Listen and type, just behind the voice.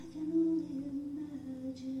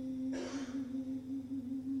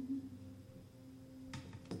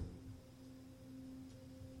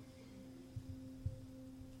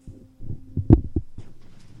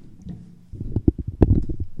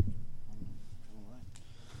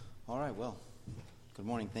All right, well, good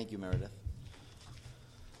morning. Thank you, Meredith.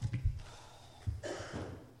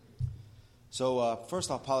 So first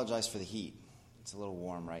I'll apologize for the heat. It's a little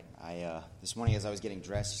warm, right? This morning as I was getting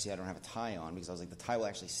dressed, you see I don't have a tie on because I was like, the tie will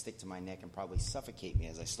actually stick to my neck and probably suffocate me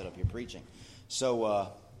as I stood up here preaching.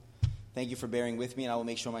 So thank you for bearing with me, and I will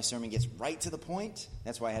make sure my sermon gets right to the point.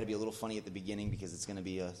 That's why I had to be a little funny at the beginning, because it's going to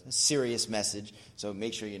be a serious message. So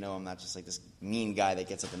make sure you know I'm not just like this mean guy that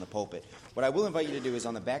gets up in the pulpit. What I will invite you to do is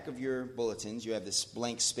on the back of your bulletins, you have this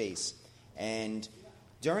blank space. And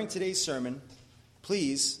during today's sermon,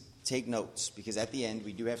 please take notes, because at the end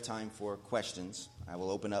we do have time for questions. I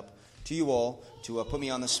will open up to you all to put me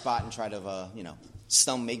on the spot and try to,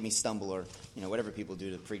 make me stumble, or whatever people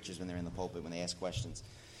do to preachers when they're in the pulpit when they ask questions.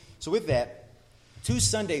 So with that, 2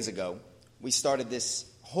 Sundays ago, we started this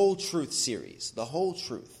Whole Truth series, the Whole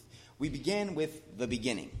Truth. We began with the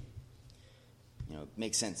beginning. It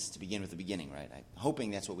makes sense to begin with the beginning, right? I'm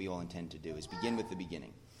hoping that's what we all intend to do, is begin with the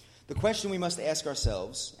beginning. The question we must ask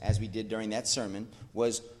ourselves, as we did during that sermon,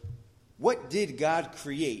 was, what did God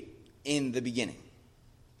create in the beginning?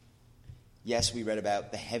 Yes, we read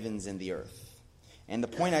about the heavens and the earth. And the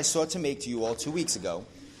point I sought to make to you all 2 weeks ago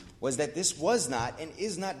was that this was not and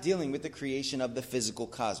is not dealing with the creation of the physical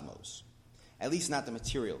cosmos, at least not the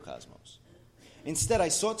material cosmos. Instead, I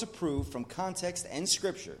sought to prove from context and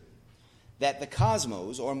Scripture that the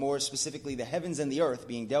cosmos, or more specifically the heavens and the earth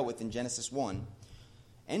being dealt with in Genesis 1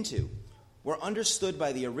 and 2, were understood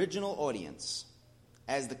by the original audience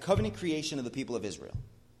as the covenant creation of the people of Israel,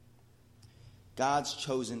 God's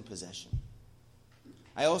chosen possession.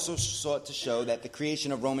 I also sought to show that the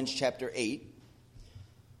creation of Romans chapter 8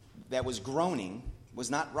 that was groaning was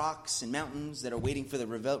not rocks and mountains that are waiting for the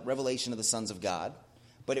revelation of the sons of God,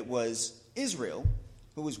 but it was Israel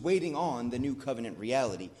who was waiting on the new covenant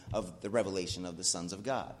reality of the revelation of the sons of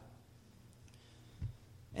God.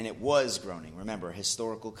 And it was groaning. Remember,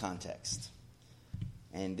 historical context.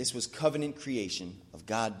 And this was covenant creation of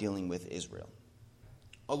God dealing with Israel.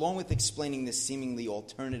 Along with explaining this seemingly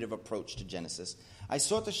alternative approach to Genesis, I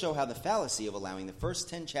sought to show how the fallacy of allowing the first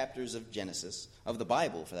 10 chapters of Genesis, of the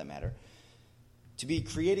Bible for that matter, to be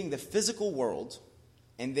creating the physical world,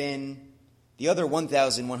 and then the other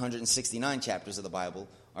 1,169 chapters of the Bible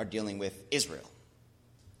are dealing with Israel.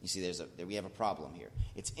 You see, we have a problem here.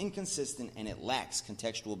 It's inconsistent and it lacks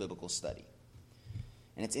contextual biblical study.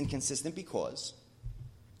 And it's inconsistent because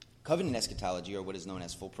covenant eschatology, or what is known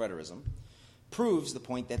as full preterism, proves the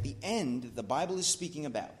point that the end the Bible is speaking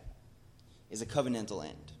about is a covenantal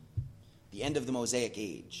end, the end of the Mosaic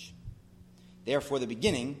age. Therefore, the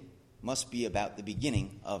beginning must be about the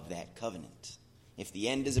beginning of that covenant. If the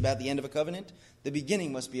end is about the end of a covenant, the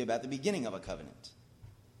beginning must be about the beginning of a covenant.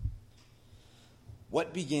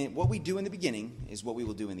 What we do in the beginning is what we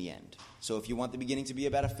will do in the end. So if you want the beginning to be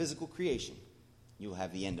about a physical creation, you will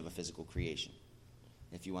have the end of a physical creation.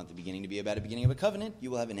 If you want the beginning to be about a beginning of a covenant,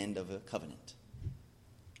 you will have an end of a covenant.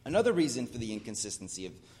 Another reason for the inconsistency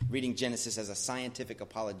of reading Genesis as a scientific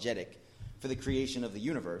apologetic for the creation of the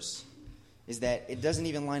universe is that it doesn't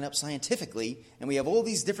even line up scientifically, and we have all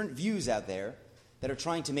these different views out there that are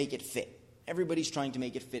trying to make it fit. Everybody's trying to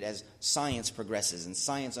make it fit as science progresses and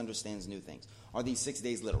science understands new things. Are these 6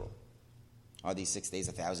 days literal? Are these 6 days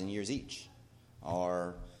 1,000 years each?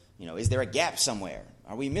 Or, is there a gap somewhere?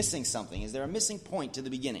 Are we missing something? Is there a missing point to the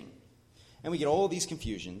beginning? And we get all these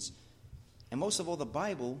confusions. And most of all, the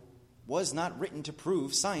Bible was not written to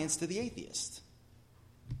prove science to the atheist.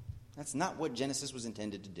 That's not what Genesis was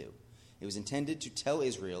intended to do. It was intended to tell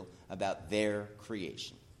Israel about their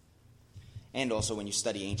creation. And also, when you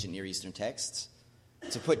study ancient Near Eastern texts,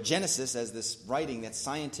 to put Genesis as this writing that's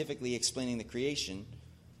scientifically explaining the creation,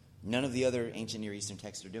 none of the other ancient Near Eastern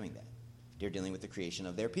texts are doing that. They're dealing with the creation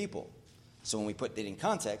of their people. So when we put it in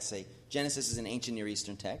context, say Genesis is an ancient Near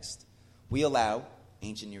Eastern text, we allow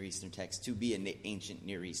ancient Near Eastern text to be an ancient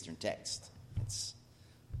Near Eastern text. It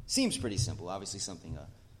seems pretty simple, obviously something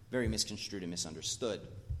very misconstrued and misunderstood.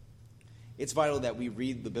 It's vital that we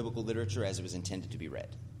read the biblical literature as it was intended to be read.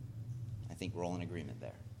 I think we're all in agreement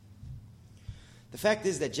there. The fact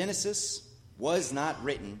is that Genesis was not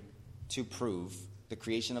written to prove the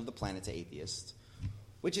creation of the planet to atheists,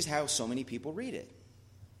 which is how so many people read it.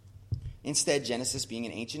 Instead, Genesis being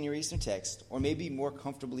an ancient Near Eastern text, or maybe more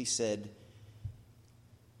comfortably said,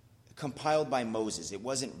 compiled by Moses. It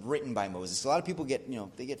wasn't written by Moses. So a lot of people get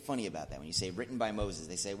funny about that. When you say written by Moses,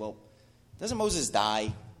 they say, well, doesn't Moses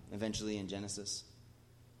die eventually in Genesis?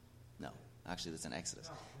 No, actually that's in Exodus.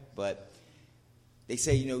 But they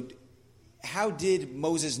say, how did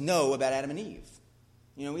Moses know about Adam and Eve?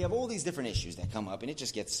 We have all these different issues that come up, and it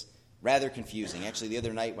just gets rather confusing. Actually, the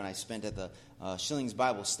other night when I spent at the Schilling's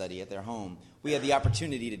Bible study at their home, we had the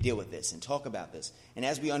opportunity to deal with this and talk about this. And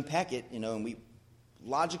as we unpack it, and we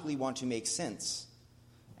logically want to make sense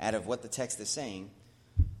out of what the text is saying,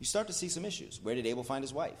 you start to see some issues. Where did Abel find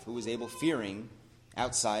his wife? Who was Abel fearing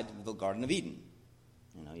outside the Garden of Eden?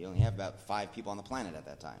 You only have about 5 people on the planet at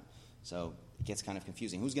that time. So it gets kind of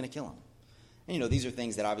confusing. Who's going to kill him? And, these are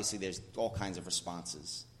things that obviously there's all kinds of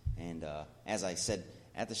responses. And as I said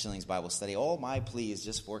at the Schilling's Bible study, all my plea is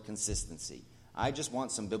just for consistency. I just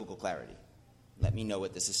want some biblical clarity. Let me know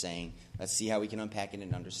what this is saying. Let's see how we can unpack it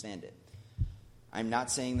and understand it. I'm not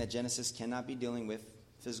saying that Genesis cannot be dealing with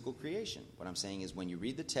physical creation. What I'm saying is when you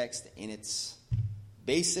read the text in its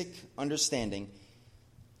basic understanding,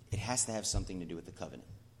 it has to have something to do with the covenant,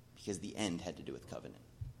 because the end had to do with covenant.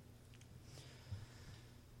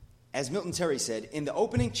 As Milton Terry said, in the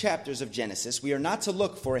opening chapters of Genesis, we are not to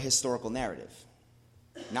look for a historical narrative,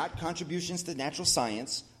 not contributions to natural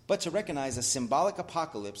science, but to recognize a symbolic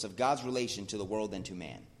apocalypse of God's relation to the world and to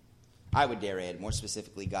man. I would dare add, more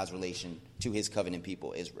specifically, God's relation to his covenant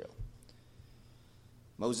people, Israel.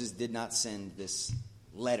 Moses did not send this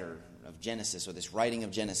letter of Genesis or this writing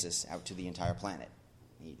of Genesis out to the entire planet.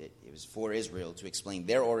 It was for Israel to explain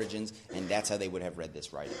their origins, and that's how they would have read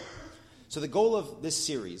this writing. So the goal of this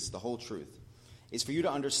series, The Whole Truth, is for you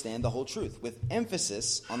to understand the whole truth, with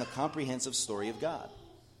emphasis on the comprehensive story of God.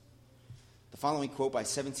 The following quote by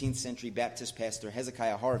 17th century Baptist pastor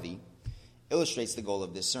Hezekiah Harvey illustrates the goal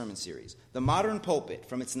of this sermon series. The modern pulpit,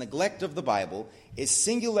 from its neglect of the Bible, is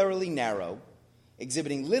singularly narrow,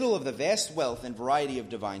 exhibiting little of the vast wealth and variety of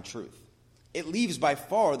divine truth. It leaves by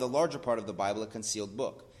far the larger part of the Bible a concealed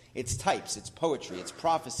book. Its types, its poetry, its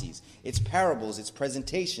prophecies, its parables, its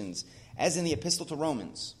presentations, as in the Epistle to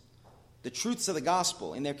Romans. The truths of the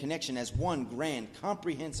gospel in their connection as one grand,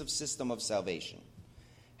 comprehensive system of salvation.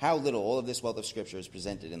 How little all of this wealth of Scripture is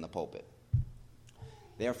presented in the pulpit.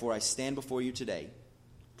 Therefore, I stand before you today,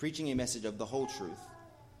 preaching a message of the whole truth,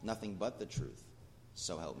 nothing but the truth.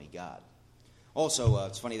 So help me God. Also,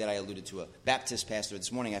 it's funny that I alluded to a Baptist pastor.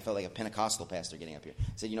 This morning I felt like a Pentecostal pastor getting up here. I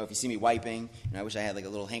said, if you see me wiping, I wish I had like a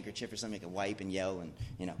little handkerchief or something I could wipe and yell, and,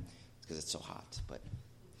 it's because it's so hot.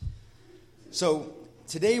 So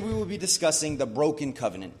today we will be discussing the broken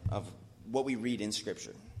covenant of what we read in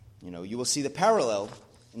Scripture. You will see the parallel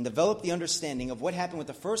and develop the understanding of what happened with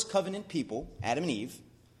the first covenant people, Adam and Eve,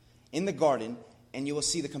 in the garden, and you will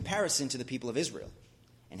see the comparison to the people of Israel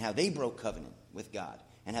and how they broke covenant with God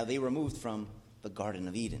and how they were removed from the Garden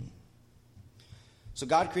of Eden. So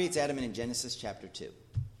God creates Adam in Genesis chapter 2.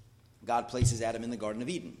 God places Adam in the Garden of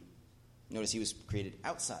Eden. Notice he was created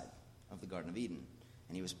outside of the Garden of Eden,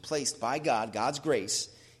 and he was placed by God, God's grace,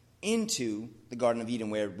 into the Garden of Eden,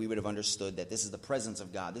 where we would have understood that this is the presence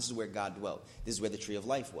of God. This is where God dwelt. This is where the tree of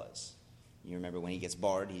life was. You remember when he gets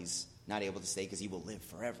barred, he's not able to stay because he will live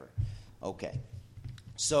forever. Okay.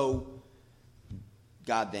 So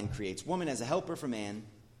God then creates woman as a helper for man,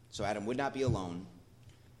 so Adam would not be alone,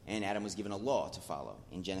 and Adam was given a law to follow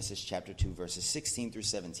in Genesis chapter 2, verses 16 through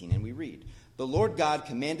 17, and we read, "The Lord God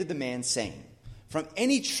commanded the man, saying, 'From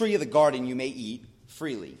any tree of the garden you may eat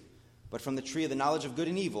freely, but from the tree of the knowledge of good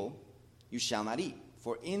and evil you shall not eat,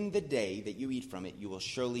 for in the day that you eat from it you will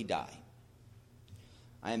surely die.'"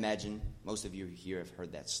 I imagine most of you here have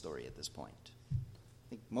heard that story at this point. I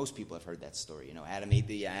think most people have heard that story. Adam ate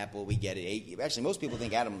the apple, we get it. Actually, most people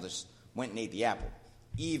think Adam just went and ate the apple.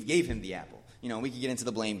 Eve gave him the apple. We could get into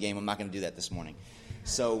the blame game. I'm not going to do that this morning.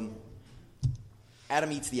 So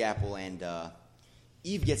Adam eats the apple, and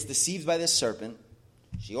Eve gets deceived by this serpent.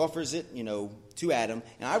 She offers it, to Adam.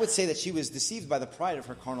 And I would say that she was deceived by the pride of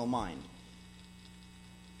her carnal mind.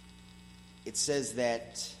 It says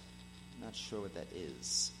that, I'm not sure what that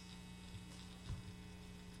is.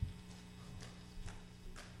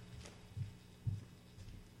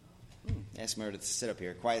 Ask Meredith to sit up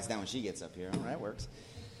here. Quiets down when she gets up here. All right, works.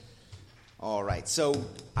 All right, so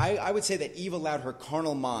I would say that Eve allowed her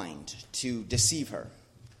carnal mind to deceive her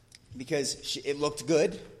because it looked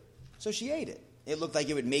good, so she ate it. It looked like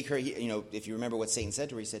it would make her, if you remember what Satan said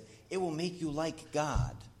to her, he said, "It will make you like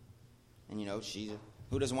God." And,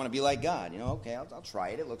 who doesn't want to be like God? Okay, I'll try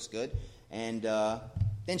it. It looks good. And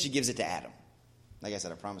then she gives it to Adam. Like I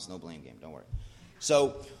said, I promise no blame game. Don't worry.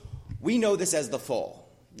 So we know this as the fall.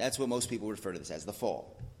 That's what most people refer to this as, the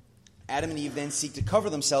fall. Adam and Eve then seek to cover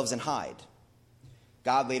themselves and hide.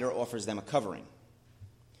 God later offers them a covering.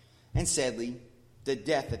 And sadly, the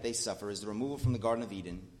death that they suffer is the removal from the Garden of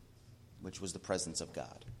Eden, which was the presence of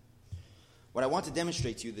God. What I want to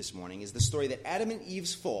demonstrate to you this morning is the story that Adam and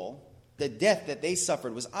Eve's fall, the death that they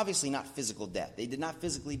suffered, was obviously not physical death. They did not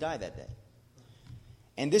physically die that day.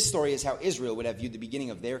 And this story is how Israel would have viewed the beginning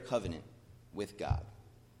of their covenant with God.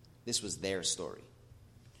 This was their story.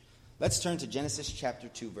 Let's turn to Genesis chapter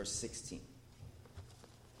 2, verse 16.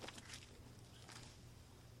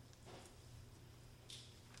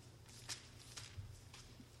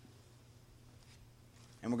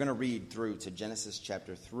 And we're going to read through to Genesis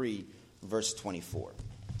chapter 3, verse 24.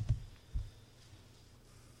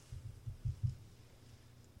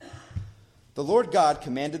 The Lord God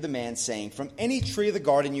commanded the man, saying, "From any tree of the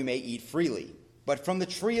garden you may eat freely, but from the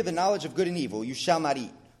tree of the knowledge of good and evil you shall not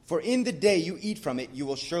eat. For in the day you eat from it, you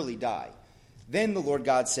will surely die." Then the Lord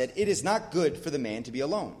God said, "It is not good for the man to be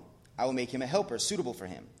alone. I will make him a helper suitable for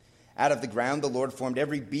him." Out of the ground the Lord formed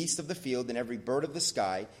every beast of the field and every bird of the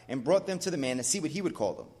sky, and brought them to the man to see what he would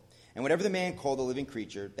call them. And whatever the man called a living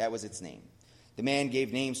creature, that was its name. The man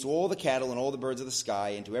gave names to all the cattle and all the birds of the sky,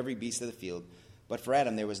 and to every beast of the field. But for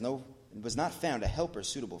Adam there was not found a helper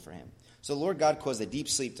suitable for him. So the Lord God caused a deep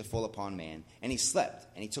sleep to fall upon man, and he slept.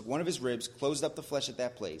 And he took one of his ribs, closed up the flesh at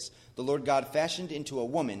that place. The Lord God fashioned into a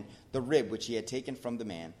woman the rib which he had taken from the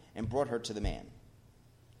man, and brought her to the man.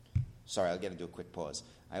 Sorry, I'll get to do a quick pause.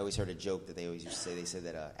 I always heard a joke that they always used to say. They said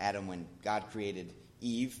that Adam, when God created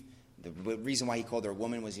Eve, the reason why he called her a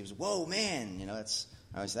woman was he was, "Whoa, man!" You know, I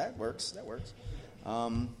always said, that works.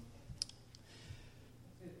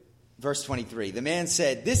 Verse 23, the man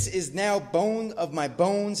said, "This is now bone of my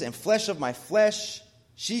bones and flesh of my flesh.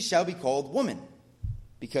 She shall be called woman,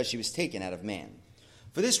 because she was taken out of man.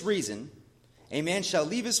 For this reason, a man shall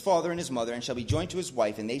leave his father and his mother, and shall be joined to his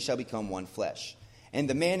wife, and they shall become one flesh. And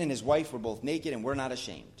the man and his wife were both naked and were not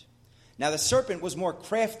ashamed. Now the serpent was more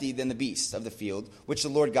crafty than the beasts of the field, which the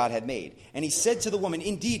Lord God had made. And he said to the woman,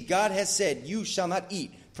 'Indeed, God has said, you shall not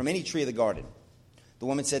eat from any tree of the garden.' The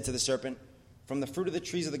woman said to the serpent, 'From the fruit of the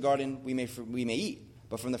trees of the garden we may eat,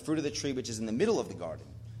 but from the fruit of the tree which is in the middle of the garden,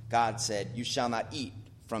 God said, you shall not eat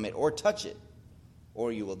from it or touch it,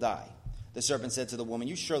 or you will die.' The serpent said to the woman,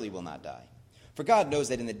 'You surely will not die. For God knows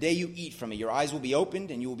that in the day you eat from it, your eyes will be opened,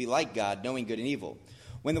 and you will be like God, knowing good and evil.'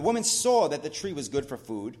 When the woman saw that the tree was good for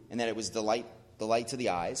food, and that it was delight to the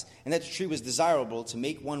eyes, and that the tree was desirable to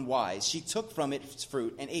make one wise, she took from it its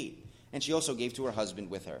fruit and ate. And she also gave to her husband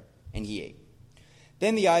with her, and he ate.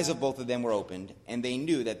 Then the eyes of both of them were opened, and they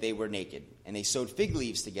knew that they were naked. And they sewed fig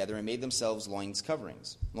leaves together and made themselves loin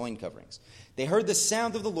coverings. They heard the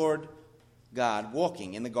sound of the Lord God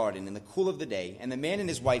walking in the garden in the cool of the day, and the man and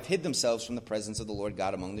his wife hid themselves from the presence of the Lord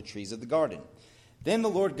God among the trees of the garden. Then the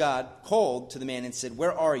Lord God called to the man and said,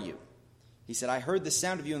 'Where are you?' He said, 'I heard the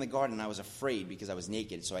sound of you in the garden, and I was afraid because I was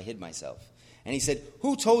naked, so I hid myself.' And he said,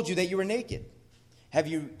 'Who told you that you were naked? Have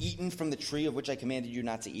you eaten from the tree of which I commanded you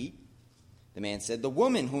not to eat?' The man said, 'The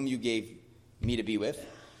woman whom you gave me to be with,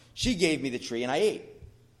 she gave me the tree, and I ate.'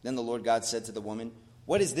 Then the Lord God said to the woman,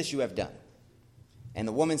 'What is this you have done?' And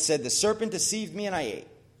the woman said, 'The serpent deceived me, and I ate.'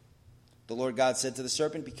 The Lord God said to the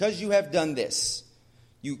serpent, 'Because you have done this,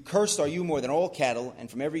 cursed are you more than all cattle, and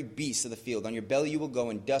from every beast of the field. On your belly you will go,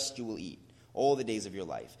 and dust you will eat all the days of your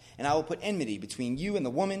life. And I will put enmity between you and the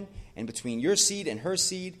woman, and between your seed and her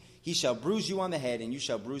seed. He shall bruise you on the head, and you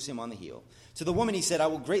shall bruise him on the heel.' To the woman he said, 'I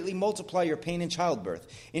will greatly multiply your pain in childbirth.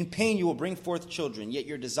 In pain you will bring forth children, yet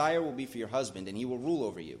your desire will be for your husband, and he will rule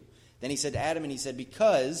over you.' Then he said to Adam, and he said,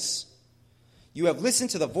 'Because you have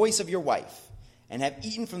listened to the voice of your wife, and have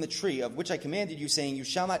eaten from the tree of which I commanded you, saying, you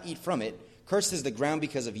shall not eat from it, cursed is the ground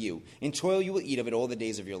because of you. In toil you will eat of it all the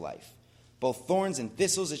days of your life. Both thorns and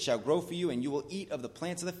thistles it shall grow for you, and you will eat of the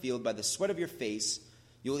plants of the field. By the sweat of your face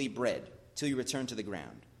you will eat bread, till you return to the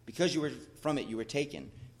ground. Because from it you were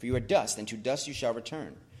taken. For you are dust, and to dust you shall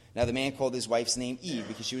return.' Now the man called his wife's name Eve,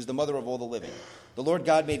 because she was the mother of all the living. The Lord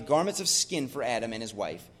God made garments of skin for Adam and his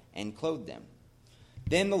wife, and clothed them.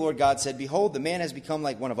 Then the Lord God said, 'Behold, the man has become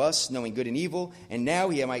like one of us, knowing good and evil, and now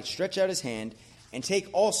he might stretch out his hand, and take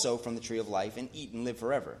also from the tree of life, and eat and live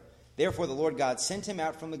forever.' Therefore the Lord God sent him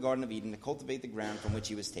out from the Garden of Eden to cultivate the ground from which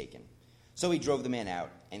he was taken. So he drove the man out,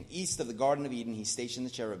 and east of the Garden of Eden he stationed the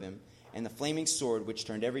cherubim, and the flaming sword which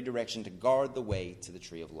turned every direction to guard the way to the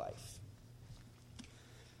tree of life."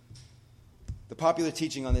 The popular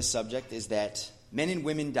teaching on this subject is that men and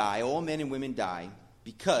women die, all men and women die,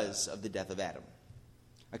 because of the death of Adam.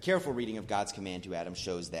 A careful reading of God's command to Adam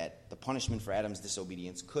shows that the punishment for Adam's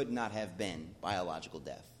disobedience could not have been biological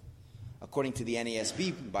death. According to the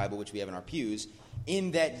NASB Bible, which we have in our pews,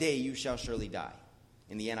 "In that day you shall surely die."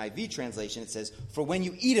 In the NIV translation, it says, "For when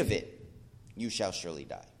you eat of it, you shall surely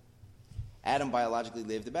die." Adam biologically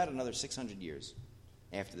lived about another 600 years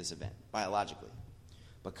after this event, biologically.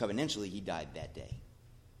 But covenantally, he died that day.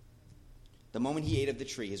 The moment he ate of the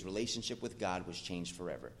tree, his relationship with God was changed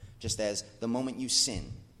forever. Just as the moment you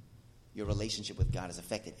sin, your relationship with God is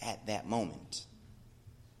affected at that moment.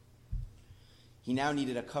 He now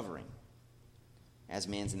needed a covering. As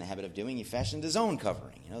man's in the habit of doing, he fashioned his own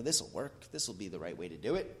covering. This will work. This will be the right way to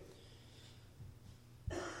do it.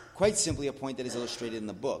 Quite simply, a point that is illustrated in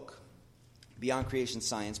the book, Beyond Creation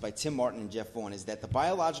Science, by Tim Martin and Jeff Vaughn, is that the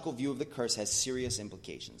biological view of the curse has serious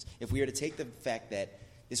implications. If we are to take the fact that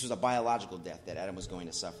this was a biological death that Adam was going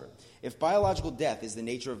to suffer. If biological death is the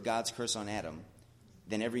nature of God's curse on Adam,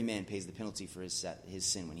 then every man pays the penalty for his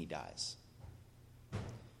sin when he dies.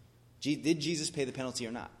 Did Jesus pay the penalty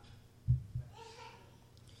or not?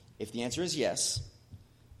 If the answer is yes,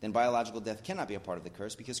 then biological death cannot be a part of the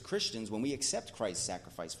curse, because Christians, when we accept Christ's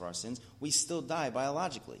sacrifice for our sins, we still die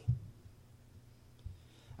biologically.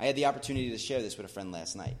 I had the opportunity to share this with a friend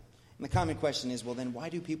last night. And the common question is, well, then why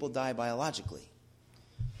do people die biologically?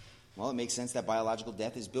 Well, it makes sense that biological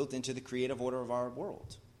death is built into the creative order of our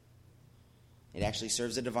world. It actually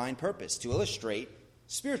serves a divine purpose to illustrate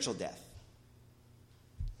spiritual death.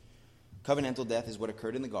 Covenantal death is what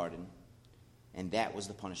occurred in the garden, and that was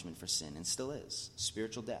the punishment for sin, and still is.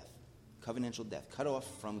 Spiritual death, covenantal death, cut off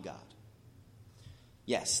from God.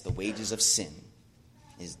 Yes, the wages of sin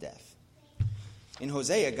is death. In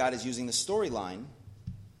Hosea, God is using the storyline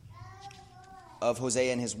of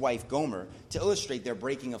Hosea and his wife Gomer to illustrate their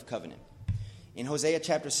breaking of covenant. In Hosea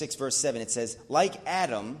chapter 6, verse 7, it says, like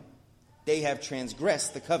Adam, they have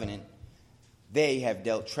transgressed the covenant. They have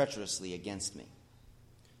dealt treacherously against me.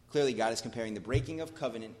 Clearly, God is comparing the breaking of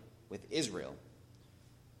covenant with Israel,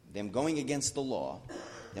 them going against the law,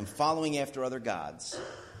 them following after other gods,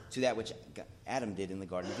 to that which Adam did in the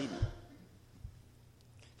Garden of Eden.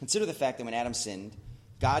 Consider the fact that when Adam sinned,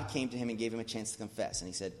 God came to him and gave him a chance to confess. And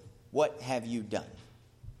he said, what have you done?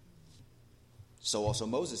 So also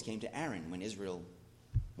Moses came to Aaron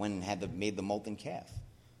when had made the molten calf.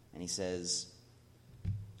 And he says,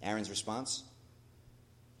 Aaron's response,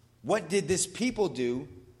 what did this people do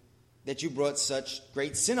that you brought such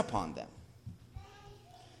great sin upon them?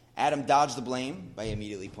 Adam dodged the blame by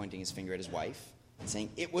immediately pointing his finger at his wife and saying,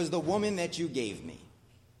 it was the woman that you gave me.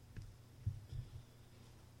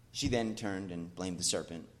 She then turned and blamed the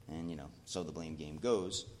serpent, and so the blame game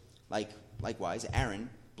goes. Likewise, Aaron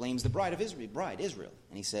blames the bride Israel,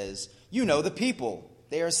 and he says, the people,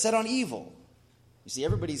 they are set on evil. You see,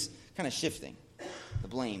 everybody's kind of shifting the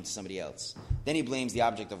blame to somebody else. Then he blames the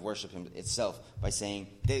object of worship itself by saying,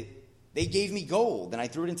 they gave me gold, and I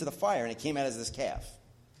threw it into the fire, and it came out as this calf.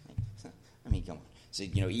 I mean, come on. So,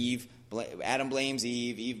 Adam blames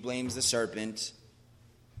Eve blames the serpent.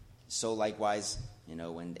 So likewise,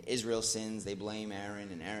 when Israel sins, they blame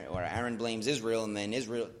Aaron, or Aaron blames Israel, and then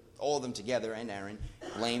Israel, all of them together, and Aaron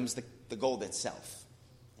blames the gold itself.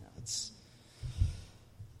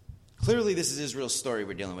 Clearly, this is Israel's story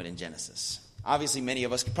we're dealing with in Genesis. Obviously, many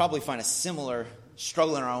of us could probably find a similar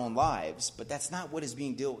struggle in our own lives, but that's not what is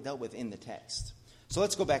being dealt with in the text. So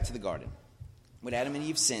let's go back to the garden. When Adam and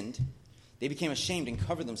Eve sinned, they became ashamed and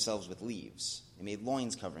covered themselves with leaves. They made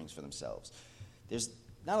loins coverings for themselves. There's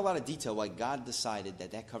not a lot of detail why God decided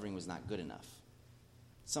that covering was not good enough.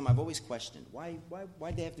 Some I've always questioned. Why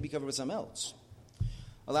did they have to be covered with something else?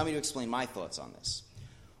 Allow me to explain my thoughts on this.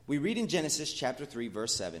 We read in Genesis chapter 3,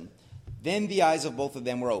 verse 7, then the eyes of both of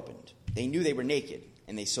them were opened. They knew they were naked,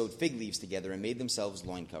 and they sewed fig leaves together and made themselves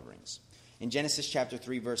loin coverings. In Genesis chapter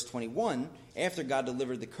 3, verse 21, after God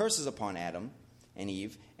delivered the curses upon Adam and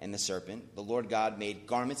Eve and the serpent, the Lord God made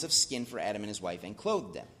garments of skin for Adam and his wife and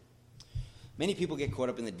clothed them. Many people get caught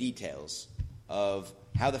up in the details of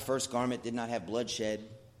how the first garment did not have bloodshed,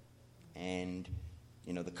 and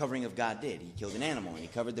the covering of God did. He killed an animal, and he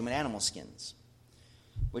covered them with animal skins,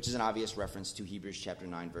 which is an obvious reference to Hebrews chapter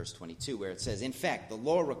 9, verse 22, where it says, in fact, the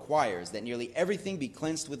law requires that nearly everything be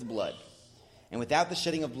cleansed with blood, and without the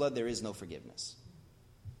shedding of blood, there is no forgiveness.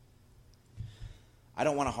 I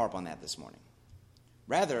don't want to harp on that this morning.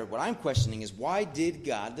 Rather, what I'm questioning is, why did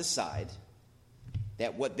God decide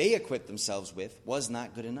that what they equipped themselves with was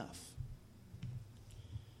not good enough?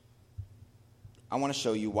 I want to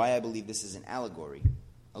show you why I believe this is an allegory,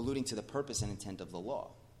 alluding to the purpose and intent of the law.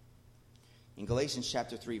 In Galatians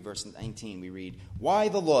chapter 3, verse 19, we read, why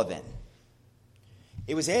the law then?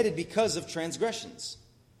 It was added because of transgressions,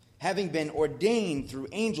 having been ordained through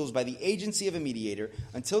angels by the agency of a mediator,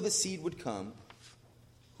 until the seed would come,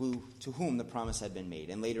 to whom the promise had been made.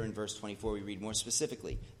 And later in verse 24, we read more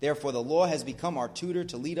specifically, therefore the law has become our tutor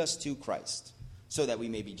to lead us to Christ, so that we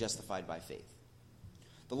may be justified by faith.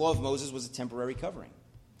 The law of Moses was a temporary covering.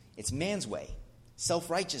 It's man's way,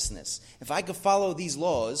 self-righteousness. If I could follow these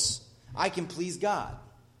laws, I can please God.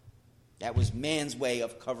 That was man's way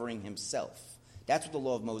of covering himself. That's what the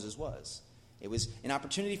law of Moses was. It was an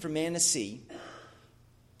opportunity for man to see,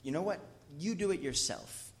 you know what, you do it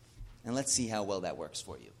yourself, and let's see how well that works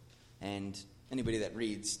for you. And anybody that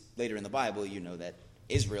reads later in the Bible, you know that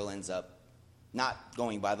Israel ends up not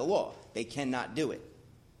going by the law. They cannot do it.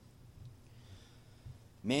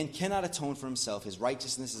 Man cannot atone for himself. His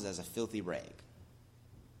righteousness is as a filthy rag.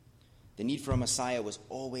 The need for a Messiah was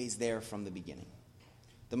always there from the beginning.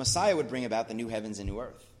 The Messiah would bring about the new heavens and new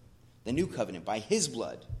earth, the new covenant by his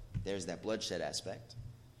blood. There's that bloodshed aspect.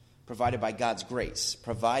 Provided by God's grace,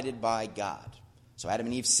 provided by God. So Adam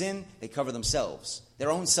and Eve sin, they cover themselves,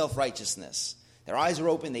 their own self-righteousness. Their eyes are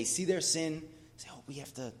open, they see their sin, say, oh, we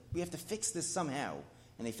have to fix this somehow.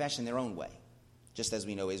 And they fashion their own way, just as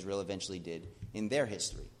we know Israel eventually did in their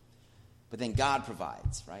history. But then God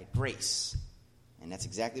provides, right? Grace. And that's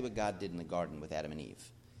exactly what God did in the garden with Adam and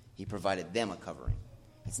Eve. He provided them a covering.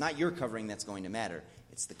 It's not your covering that's going to matter.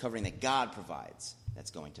 It's the covering that God provides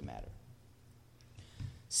that's going to matter.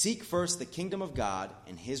 Seek first the kingdom of God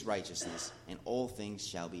and his righteousness, and all things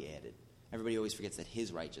shall be added. Everybody always forgets that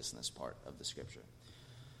his righteousness part of the scripture.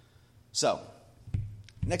 So,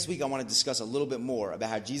 next week I want to discuss a little bit more about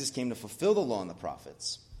how Jesus came to fulfill the law and the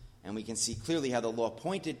prophets. And we can see clearly how the law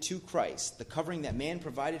pointed to Christ. The covering that man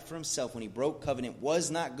provided for himself when he broke covenant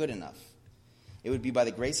was not good enough. It would be by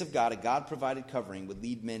the grace of God, a God-provided covering would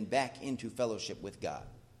lead men back into fellowship with God.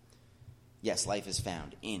 Yes, life is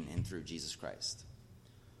found in and through Jesus Christ.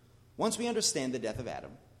 Once we understand the death of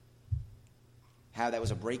Adam, how that was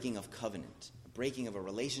a breaking of covenant, a breaking of a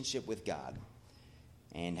relationship with God,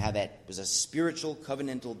 and how that was a spiritual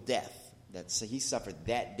covenantal death that he suffered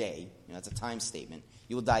that day, that's a time statement.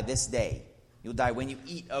 You will die this day. You will die when you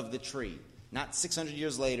eat of the tree. Not 600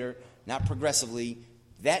 years later, not progressively.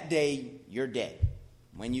 That day, you're dead.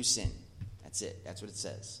 When you sin. That's it. That's what it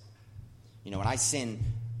says. When I sin,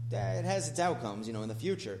 it has its outcomes, in the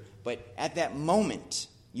future. But at that moment,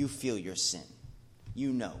 you feel your sin.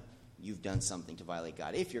 You know you've done something to violate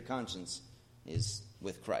God, if your conscience is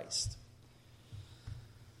with Christ.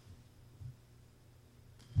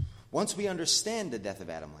 Once we understand the death of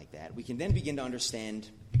Adam like that, we can then begin to understand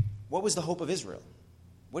what was the hope of Israel.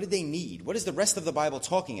 What did they need? What is the rest of the Bible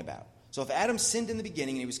talking about? So if Adam sinned in the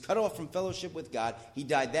beginning and he was cut off from fellowship with God, he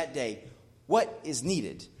died that day, what is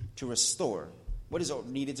needed to restore? What is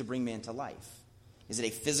needed to bring man to life? Is it a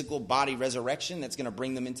physical body resurrection that's going to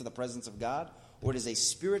bring them into the presence of God? Or it is a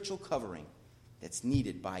spiritual covering that's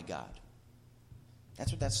needed by God?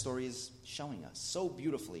 That's what that story is showing us so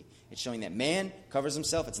beautifully. It's showing that man covers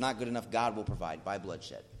himself. It's not good enough. God will provide by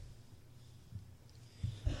bloodshed.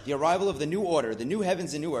 The arrival of the new order, the new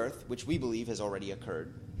heavens and new earth, which we believe has already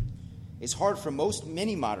occurred, is hard for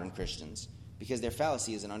many modern Christians because their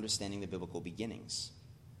fallacy is in understanding the biblical beginnings.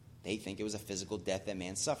 They think it was a physical death that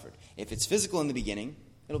man suffered. If it's physical in the beginning,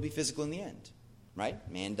 it'll be physical in the end, right?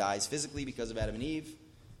 Man dies physically because of Adam and Eve.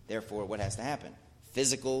 Therefore, what has to happen?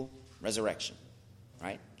 Physical resurrection,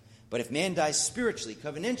 right? But if man dies spiritually,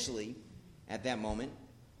 covenantally, at that moment,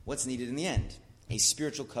 what's needed in the end? A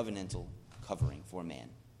spiritual covenantal covering for man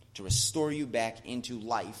to restore you back into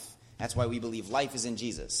life. That's why we believe life is in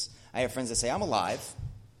Jesus. I have friends that say, I'm alive.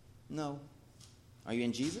 No. Are you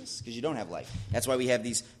in Jesus? Because you don't have life. That's why we have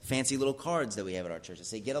these fancy little cards that we have at our church that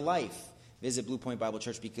say, get a life. Visit Blue Point Bible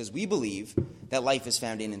Church, because we believe that life is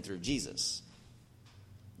found in and through Jesus.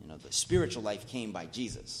 The spiritual life came by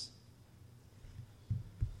Jesus.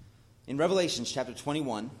 In Revelation chapter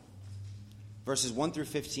 21, verses 1 through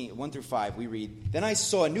 5, we read, Then I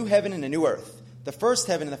saw a new heaven and a new earth. The first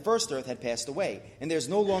heaven and the first earth had passed away, and there is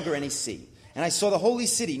no longer any sea. And I saw the holy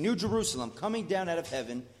city, New Jerusalem, coming down out of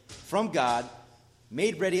heaven from God,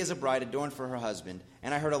 made ready as a bride adorned for her husband.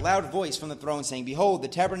 And I heard a loud voice from the throne saying, Behold, the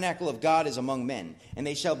tabernacle of God is among men, and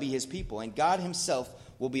they shall be his people. And God himself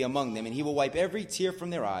will be among them, and he will wipe every tear from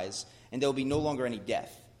their eyes, and there will be no longer any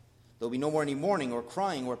death. There will be no more any mourning or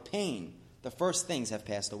crying or pain. The first things have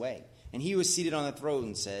passed away. And he who was seated on the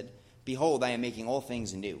throne said, Behold, I am making all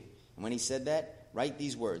things new. And when he said that, write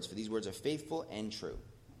these words, for these words are faithful and true.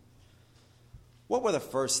 What were the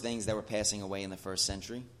first things that were passing away in the first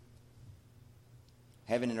century?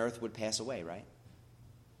 Heaven and earth would pass away, right?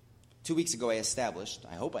 2 weeks ago I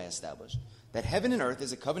hope I established, that heaven and earth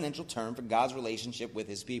is a covenantal term for God's relationship with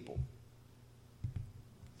his people.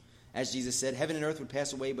 As Jesus said, heaven and earth would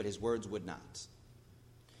pass away, but his words would not.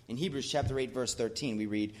 In Hebrews chapter 8, verse 13, we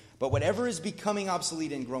read, But whatever is becoming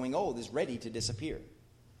obsolete and growing old is ready to disappear.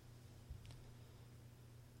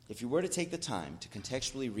 If you were to take the time to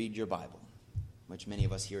contextually read your Bible, which many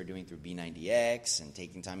of us here are doing through B90X and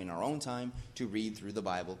taking time in our own time to read through the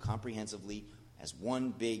Bible comprehensively as one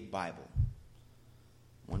big Bible,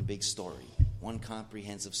 one big story, One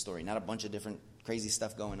comprehensive story, not a bunch of different crazy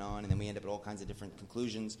stuff going on, and then we end up at all kinds of different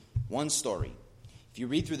conclusions. One story. If you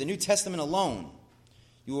read through the New Testament alone,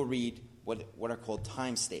 you will read what are called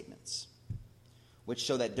time statements, which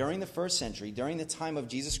show that during the first century, during the time of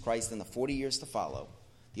Jesus Christ and the 40 years to follow,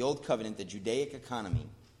 the Old Covenant, the Judaic economy,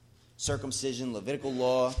 circumcision, Levitical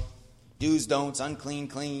law, do's, don'ts, unclean,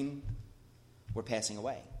 clean, were passing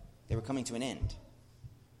away. They were coming to an end.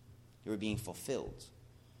 They were being fulfilled.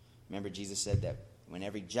 Remember, Jesus said that when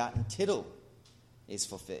every jot and tittle is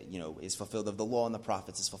fulfilled of the law and the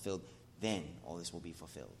prophets is fulfilled, then all this will be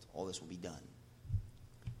fulfilled. All this will be done.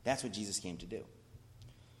 That's what Jesus came to do.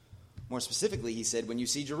 More specifically, he said, when you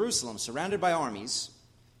see Jerusalem surrounded by armies,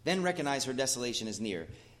 then recognize her desolation is near.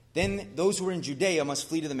 Then those who are in Judea must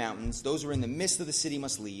flee to the mountains. Those who are in the midst of the city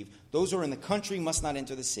must leave. Those who are in the country must not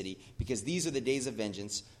enter the city, because these are the days of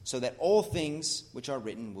vengeance, so that all things which are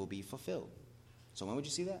written will be fulfilled. So when would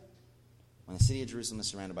you see that? When the city of Jerusalem is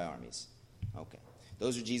surrounded by armies. Okay.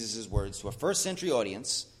 Those are Jesus' words to a first century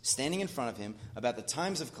audience standing in front of him about the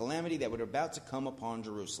times of calamity that were about to come upon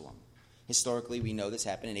Jerusalem. Historically, we know this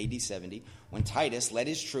happened in AD 70 when Titus led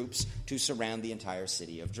his troops to surround the entire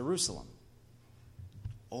city of Jerusalem.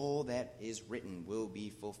 All that is written will be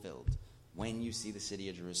fulfilled when you see the city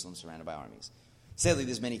of Jerusalem surrounded by armies. Sadly,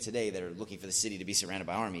 there's many today that are looking for the city to be surrounded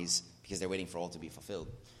by armies because they're waiting for all to be fulfilled.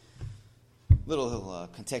 Little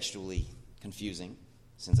contextually confusing,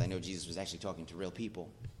 since I know Jesus was actually talking to real people.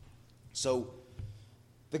 So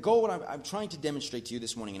the goal, what I'm trying to demonstrate to you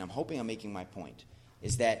this morning, and I'm hoping I'm making my point,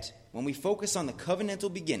 is that when we focus on the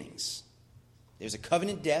covenantal beginnings, there's a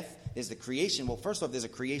covenant death, there's the creation. Well, first off, there's a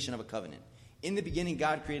creation of a covenant. In the beginning,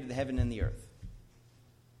 God created the heaven and the earth.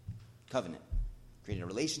 Covenant. Created a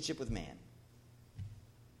relationship with man.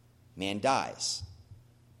 Man dies.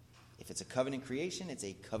 If it's a covenant creation, it's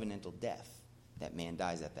a covenantal death. That man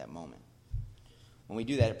dies at that moment. When we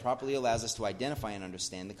do that, it properly allows us to identify and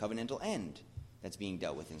understand the covenantal end that's being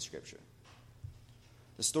dealt with in Scripture.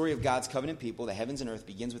 The story of God's covenant people, the heavens and earth,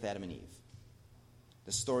 begins with Adam and Eve.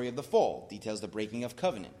 The story of the fall details the breaking of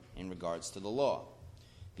covenant in regards to the law.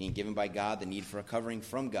 Being given by God, the need for a covering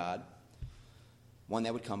from God, one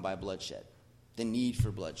that would come by bloodshed. The need for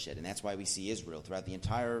bloodshed. And that's why we see Israel throughout the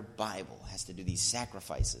entire Bible has to do these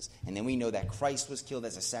sacrifices. And then we know that Christ was killed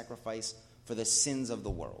as a sacrifice for the sins of the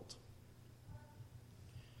world.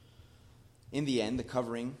 In the end, the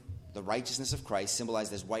covering, the righteousness of Christ,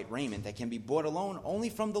 symbolized as white raiment that can be bought alone only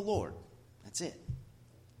from the Lord. That's it.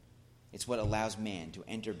 It's what allows man to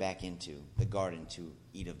enter back into the garden to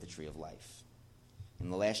eat of the tree of life. In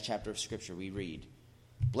the last chapter of Scripture, we read,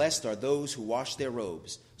 "Blessed are those who wash their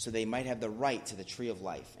robes, so they might have the right to the tree of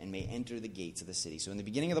life and may enter the gates of the city." So in the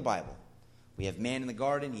beginning of the Bible, we have man in the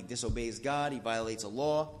garden. He disobeys God. He violates a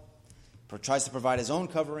law. Tries to provide his own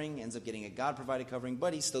covering. Ends up getting a God-provided covering,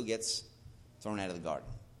 but he still gets thrown out of the garden.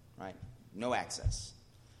 Right? No access.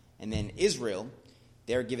 And then Israel,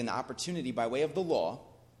 they're given the opportunity by way of the law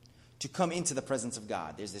to come into the presence of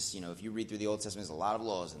God. There's this, if you read through the Old Testament, there's a lot of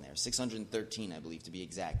laws in there. 613, I believe, to be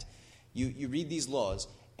exact. You read these laws,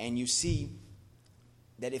 and you see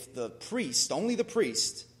that if the priest, only the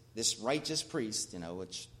priest, this righteous priest,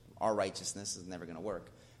 which our righteousness is never going to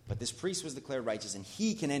work, but this priest was declared righteous, and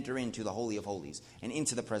he can enter into the Holy of Holies and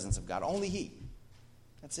into the presence of God. Only he.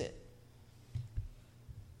 That's it.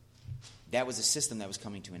 That was a system that was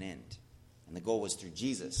coming to an end. And the goal was through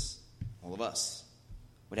Jesus, all of us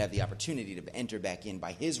would have the opportunity to enter back in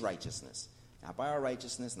by his righteousness. Not by our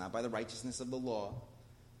righteousness, not by the righteousness of the law,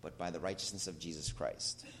 but by the righteousness of Jesus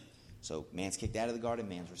Christ. So man's kicked out of the garden,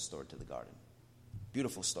 man's restored to the garden.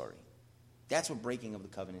 Beautiful story. That's what breaking of the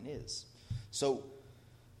covenant is. So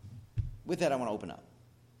with that, I want to open up.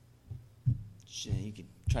 You could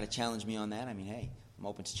try to challenge me on that. I mean, hey, I'm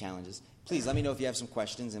open to challenges. Please let me know if you have some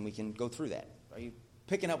questions, and we can go through that. Are you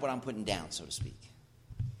picking up what I'm putting down, so to speak?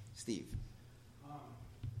 Steve.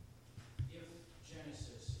 If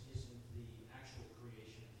Genesis isn't the actual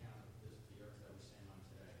creation account of the earth that we stand on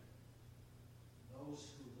today,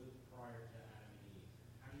 those who lived prior to Adam and Eve,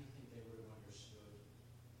 how do you think they would have understood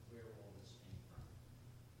where all this came from?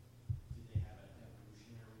 Did they have an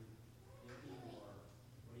evolutionary theory, or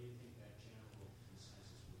what do you think that general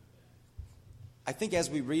consensus would have been? I think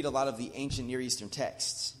as we read a lot of the ancient Near Eastern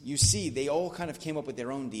texts, you see they all kind of came up with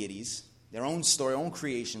their own deities, their own story, own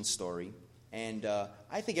creation story. And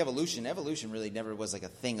I think evolution really never was like a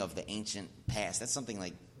thing of the ancient past. That's something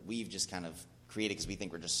like we've just kind of created because we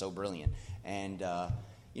think we're just so brilliant. And,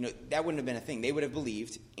 that wouldn't have been a thing. They would have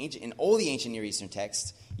believed, in all the ancient Near Eastern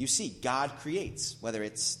texts, you see God creates, whether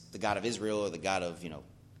it's the God of Israel or the God of,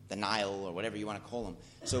 the Nile or whatever you want to call him.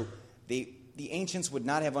 So the ancients would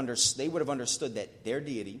not have they would have understood that their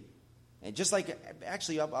deity, and just like,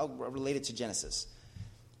 actually, I'll relate it to Genesis.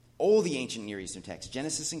 All the ancient Near Eastern texts,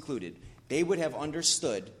 Genesis included, they would have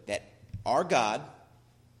understood that our God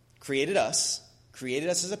created us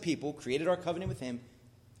as a people, created our covenant with him,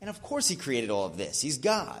 and of course he created all of this. He's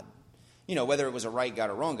God. Whether it was a right God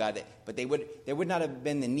or wrong God, but there would not have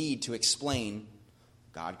been the need to explain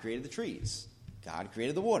God created the trees. God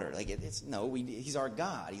created the water. He's our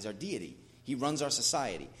God. He's our deity. He runs our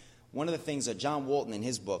society. One of the things that John Walton in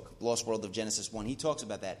his book, Lost World of Genesis 1, he talks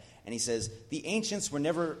about that, and he says the ancients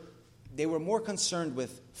they were more concerned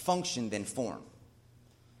with function than form.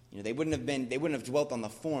 They wouldn't have dwelt on the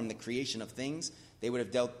form, the creation of things. They would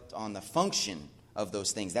have dealt on the function of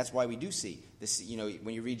those things. That's why we do see this.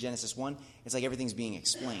 When you read Genesis 1, it's like everything's being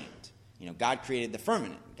explained. God created the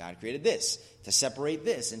firmament. God created this to separate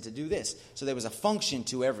this and to do this. So there was a function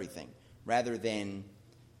to everything, rather than,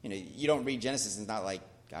 you don't read Genesis and it's not like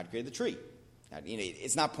God created the tree.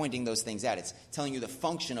 It's not pointing those things out. It's telling you the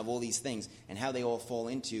function of all these things and how they all fall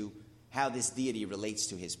into how this deity relates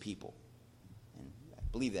to his people. And I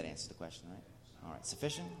believe that answers the question, right? All right,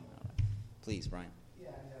 sufficient? All right. Please, Brian. Yeah,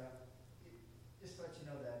 and just to let you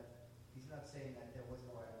know that he's not saying that there was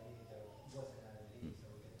no Adam and Eve, there wasn't Adam and Eve,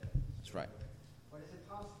 so we get that. That's right. But is it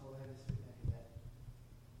possible that that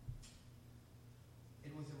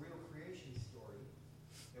it was a real creation story?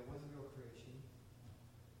 It was a real creation,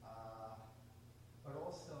 but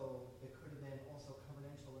also it could have been also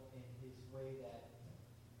covenantal in his way that,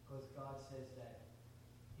 because God says that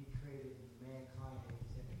he created mankind in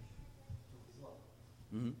his image to his love.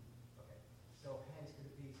 Mm-hmm. Okay. So hence could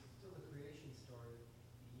it be still a creation story,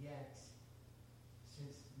 yet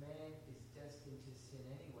since man is destined to sin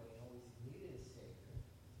anyway and always needed a savior,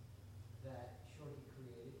 that sure he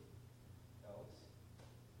created those,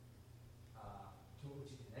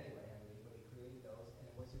 which he did anyway, but he created those, and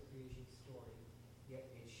it was a creation story, yet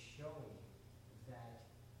it's showing that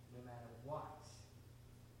no matter what,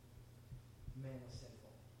 man was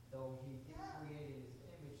sinful. Though he did create in his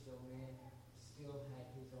image, though man still had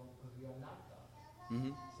his own, because we are not God.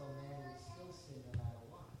 Mm-hmm. So man would still sin no matter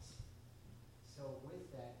what. So with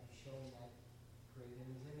that, it's showing that created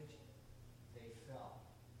in his image, they fell.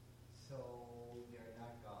 So they're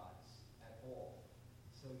not gods at all.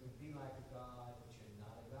 So you can be like a God, but you're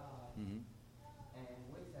not a God. Mm-hmm. And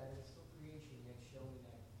with that, it's still creation, yet showing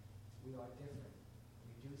that we are different.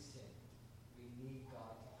 We do sin. We need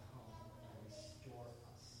God to come and restore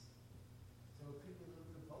us. So it could be a little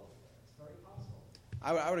bit of both there. It's very possible.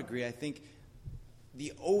 I would agree. I think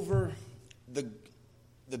the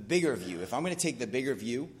bigger view, if I'm going to take the bigger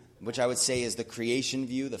view, which I would say is the creation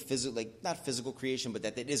view, the physical, not physical creation, but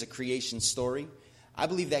that it is a creation story, I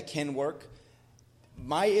believe that can work.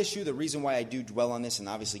 My issue, the reason why I do dwell on this, and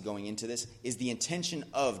obviously going into this, is the intention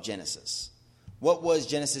of Genesis. What was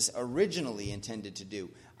Genesis originally intended to do?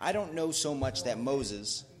 I don't know so much that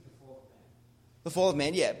Moses... The fall of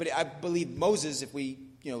man, yeah. But I believe Moses, if we,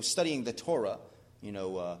 studying the Torah,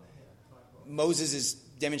 Moses is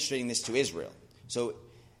demonstrating this to Israel. So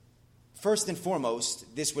first and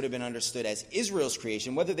foremost, this would have been understood as Israel's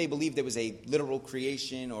creation, whether they believed there was a literal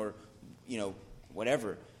creation or,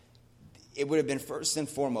 whatever. It would have been first and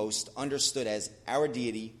foremost understood as our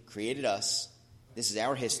deity created us. This is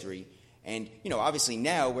our history. And, obviously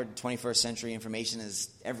now we're 21st century, information is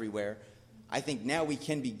everywhere. I think now we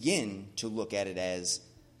can begin to look at it as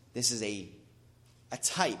this is a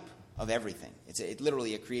type of everything. It's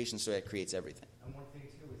literally a creation story that creates everything. And one thing,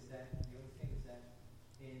 too, is that the other thing is that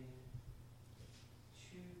in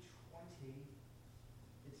 2:20,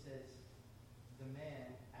 it says, the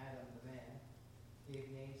man, Adam, the man,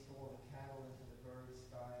 gave names to all the cattle and to the birds,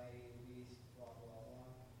 sky, beasts, blah, blah,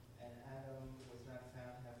 blah. And Adam was not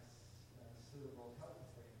found to have suitable helper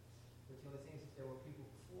for him. But the other thing is, if there were people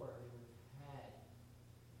before, they would have had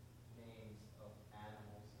names of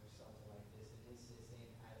animals or something like this. It is saying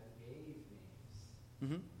Adam gave names.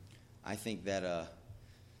 Mm-hmm. I think that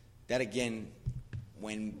again,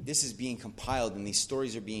 when this is being compiled and these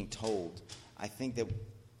stories are being told, I think that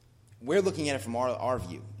we're looking at it from our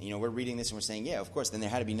view. We're reading this and we're saying, yeah, of course, then there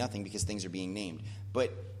had to be nothing because things are being named.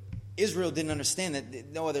 But Israel didn't understand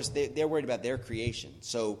that they're worried about their creation.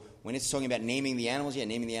 So when it's talking about naming the animals, yeah,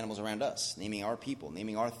 naming the animals around us, naming our people,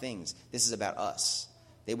 naming our things, this is about us.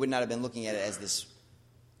 They would not have been looking at it as this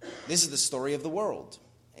is the story of the world.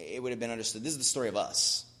 It would have been understood, this is the story of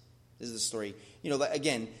us. This is the story.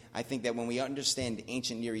 Again, I think that when we understand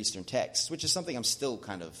ancient Near Eastern texts, which is something I'm still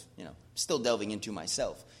kind of, still delving into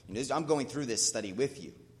myself. I'm going through this study with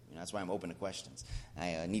you. That's why I'm open to questions.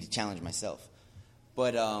 I need to challenge myself.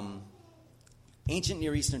 But ancient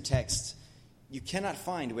Near Eastern texts, you cannot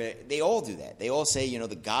find where they all do that. They all say,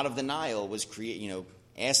 the God of the Nile was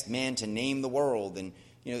asked man to name the world, and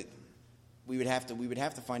we would have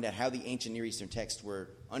to find out how the ancient Near Eastern texts were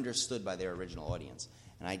understood by their original audience.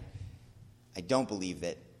 And I don't believe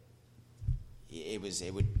that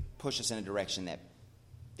it would push us in a direction that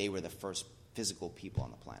they were the first physical people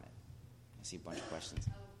on the planet. I see a bunch of questions.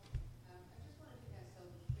 I just wanted to ask, so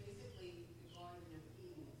basically the Garden of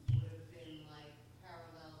Eden would have been like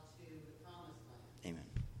parallel to the Promised Land. Amen.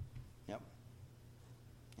 Yep.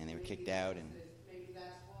 And they were kicked out, and Maybe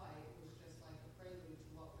that's why it was just like a prelude to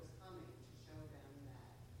what was coming, to show them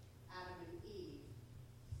that Adam and Eve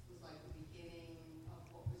was like the beginning of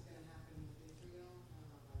what was going to happen with Israel.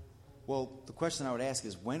 well, the question I would ask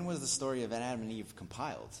is, when was the story of Adam and Eve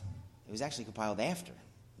compiled? It was actually compiled after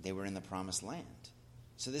they were in the Promised Land.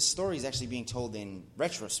 So this story is actually being told in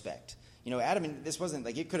retrospect. Adam and this wasn't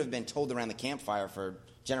like it could have been told around the campfire for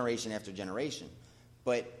generation after generation.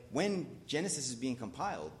 But when Genesis is being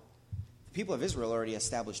compiled, the people of Israel are already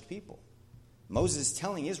established people. Moses is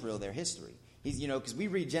telling Israel their history. He's, because we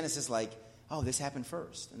read Genesis like, oh, this happened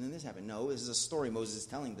first, and then this happened. No, this is a story Moses is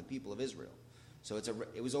telling the people of Israel. So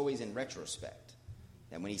it was always in retrospect.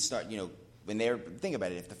 And when think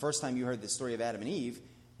about it, if the first time you heard the story of Adam and Eve,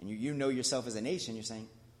 and you know yourself as a nation, you're saying,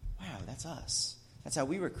 wow, that's us. That's how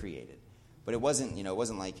we were created. But it wasn't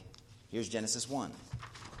like, here's Genesis 1.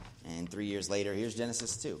 And 3 years later, here's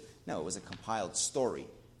Genesis 2. No, it was a compiled story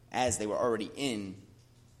as they were already in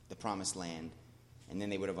the Promised Land. And then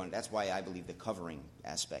they would have, that's why I believe the covering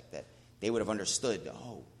aspect, that they would have understood,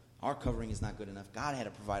 oh, our covering is not good enough. God had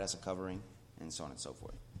to provide us a covering, and so on and so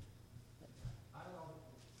forth. I don't know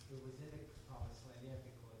if it was in the Promised Land yet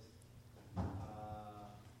because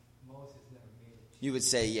Moses never made it. You would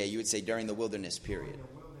say during the wilderness period. During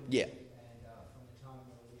the wilderness, Yeah. And from the time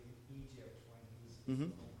they were leaving Egypt when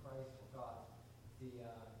Mhm. when Christ forgot the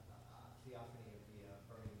theophany of the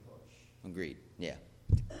burning bush. Agreed. Yeah.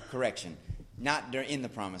 Correction. Not in the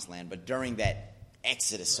Promised Land, but during that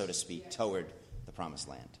exodus, so to speak, toward the Promised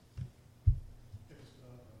Land. Just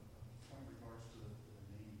point regards to the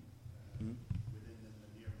name Mhm. within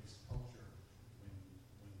the Near East culture, when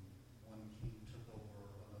one king took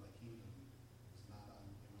over another kingdom, it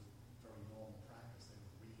was very normal practice. They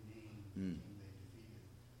would rename the king they defeated,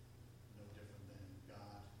 no different than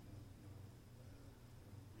God,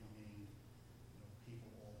 renamed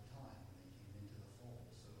people all the time when they came into the fold.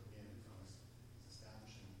 So again, from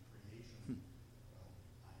establishing creation,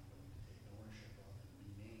 I'm going to take ownership of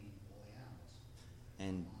and rename all the animals.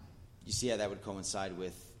 And you see how that would coincide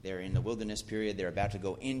with they're in the wilderness period. They're about to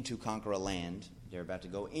go in to conquer a land. They're about to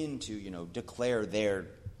go into, declare their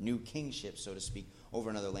new kingship, so to speak, over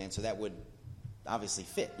another land. So that would obviously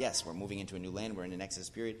fit. Yes, we're moving into a new land. We're in an Exodus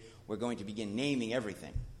period. We're going to begin naming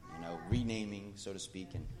everything, renaming, so to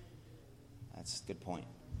speak. And that's a good point.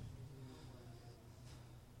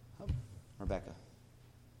 Oh, Rebecca.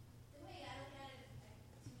 The way I look at it,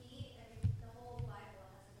 to me, the whole Bible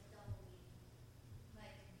has a double meaning.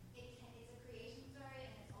 Like, it's a creation story,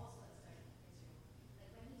 and it's also a story of Israel.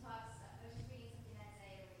 Like, when he talks, I was just reading something in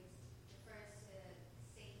Isaiah where he refers to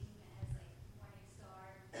Satan as, like, morning star,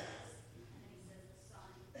 and then he says the sun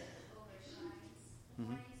overshines the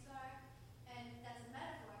morning star. And that's a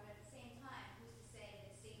metaphor, but at the same time, who's to say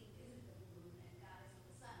that Satan isn't the moon and God isn't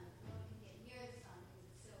the sun? No one can get near the sun because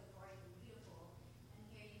it's so bright and beautiful. And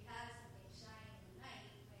here you have something shining in the night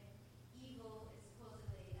when evil is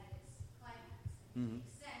supposedly at its climax. And it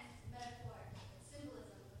makes sense, it's a metaphor, it's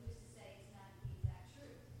symbolism, but who's to say it's not the exact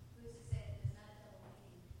truth? Who's to say that there's not a double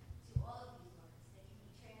meaning to all of these words? They can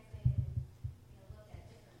be translated and looked at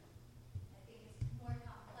differently. I think it's more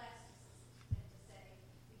complex than to say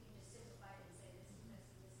we can just simplify it and say this is this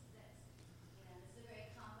and this is this. This is a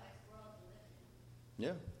very complex world we live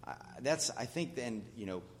in. Yeah. I think, then,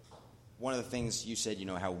 one of the things you said,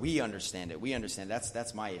 how we understand it. We understand.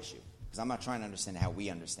 That's my issue. Because I'm not trying to understand how we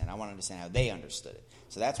understand. I want to understand how they understood it.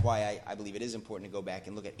 So that's why I believe it is important to go back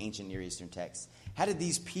and look at ancient Near Eastern texts. How did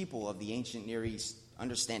these people of the ancient Near East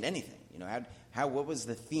understand anything? What was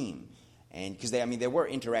the theme? And because there were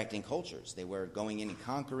interacting cultures. They were going in and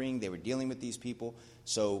conquering. They were dealing with these people.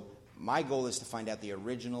 So my goal is to find out the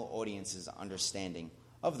original audience's understanding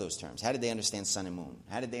of those terms. How did they understand sun and moon?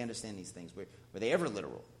 How did they understand these things? Were they ever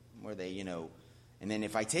literal? Were they, and then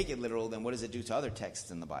if I take it literal, then what does it do to other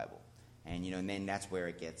texts in the Bible? And, and then that's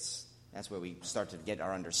where we start to get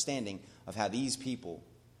our understanding of how these people,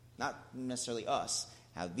 not necessarily us,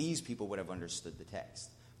 how these people would have understood the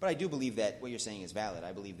text. But I do believe that what you're saying is valid.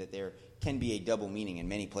 I believe that there can be a double meaning in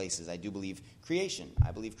many places. I do believe creation.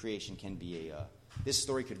 I believe creation can be this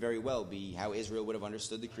story could very well be how Israel would have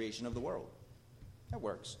understood the creation of the world. That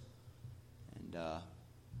works. And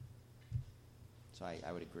so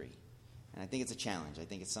I would agree. And I think it's a challenge. I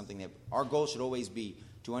think it's something that our goal should always be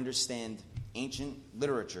to understand ancient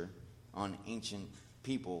literature on ancient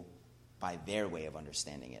people by their way of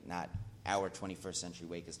understanding it, not our 21st century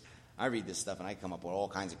way. Because I read this stuff and I come up with all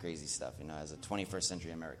kinds of crazy stuff, as a 21st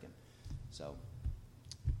century American. So,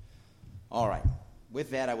 all right.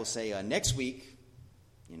 With that, I will say next week,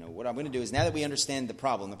 what I'm going to do is, now that we understand the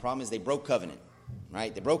problem is they broke covenant,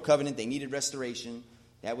 right? They broke covenant. They needed restoration.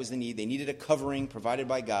 That was the need. They needed a covering provided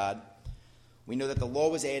by God. We know that the law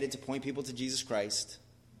was added to point people to Jesus Christ.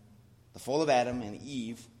 The fall of Adam and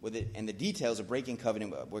Eve, and the details of breaking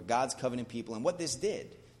covenant were God's covenant people. And what this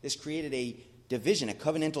did, this created a division, a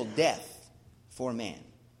covenantal death for man.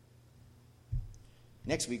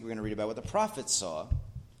 Next week, we're going to read about what the prophets saw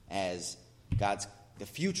as the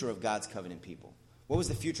future of God's covenant people. What was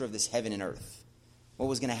the future of this heaven and earth? What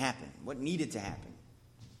was going to happen? What needed to happen?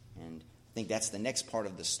 And I think that's the next part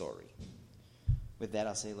of the story. With that,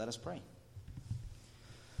 I'll say, let us pray.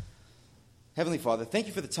 Heavenly Father, thank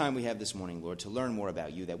you for the time we have this morning, Lord, to learn more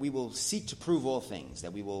about you, that we will seek to prove all things,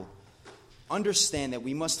 that we will understand that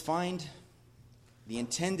we must find the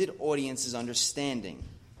intended audience's understanding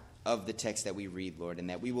of the text that we read, Lord, and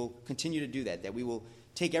that we will continue to do that we will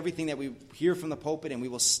take everything that we hear from the pulpit and we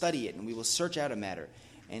will study it and we will search out a matter.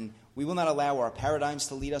 And we will not allow our paradigms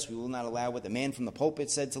to lead us. We will not allow what the man from the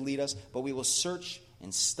pulpit said to lead us, but we will search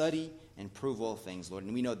and study and prove all things, Lord.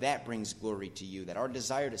 And we know that brings glory to you, that our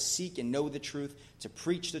desire to seek and know the truth, to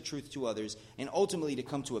preach the truth to others, and ultimately to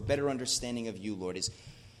come to a better understanding of you, Lord, is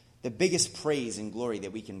the biggest praise and glory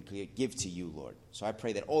that we can give to you, Lord. So I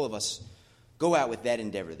pray that all of us go out with that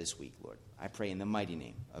endeavor this week, Lord. I pray in the mighty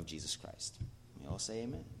name of Jesus Christ. We all say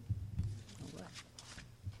amen.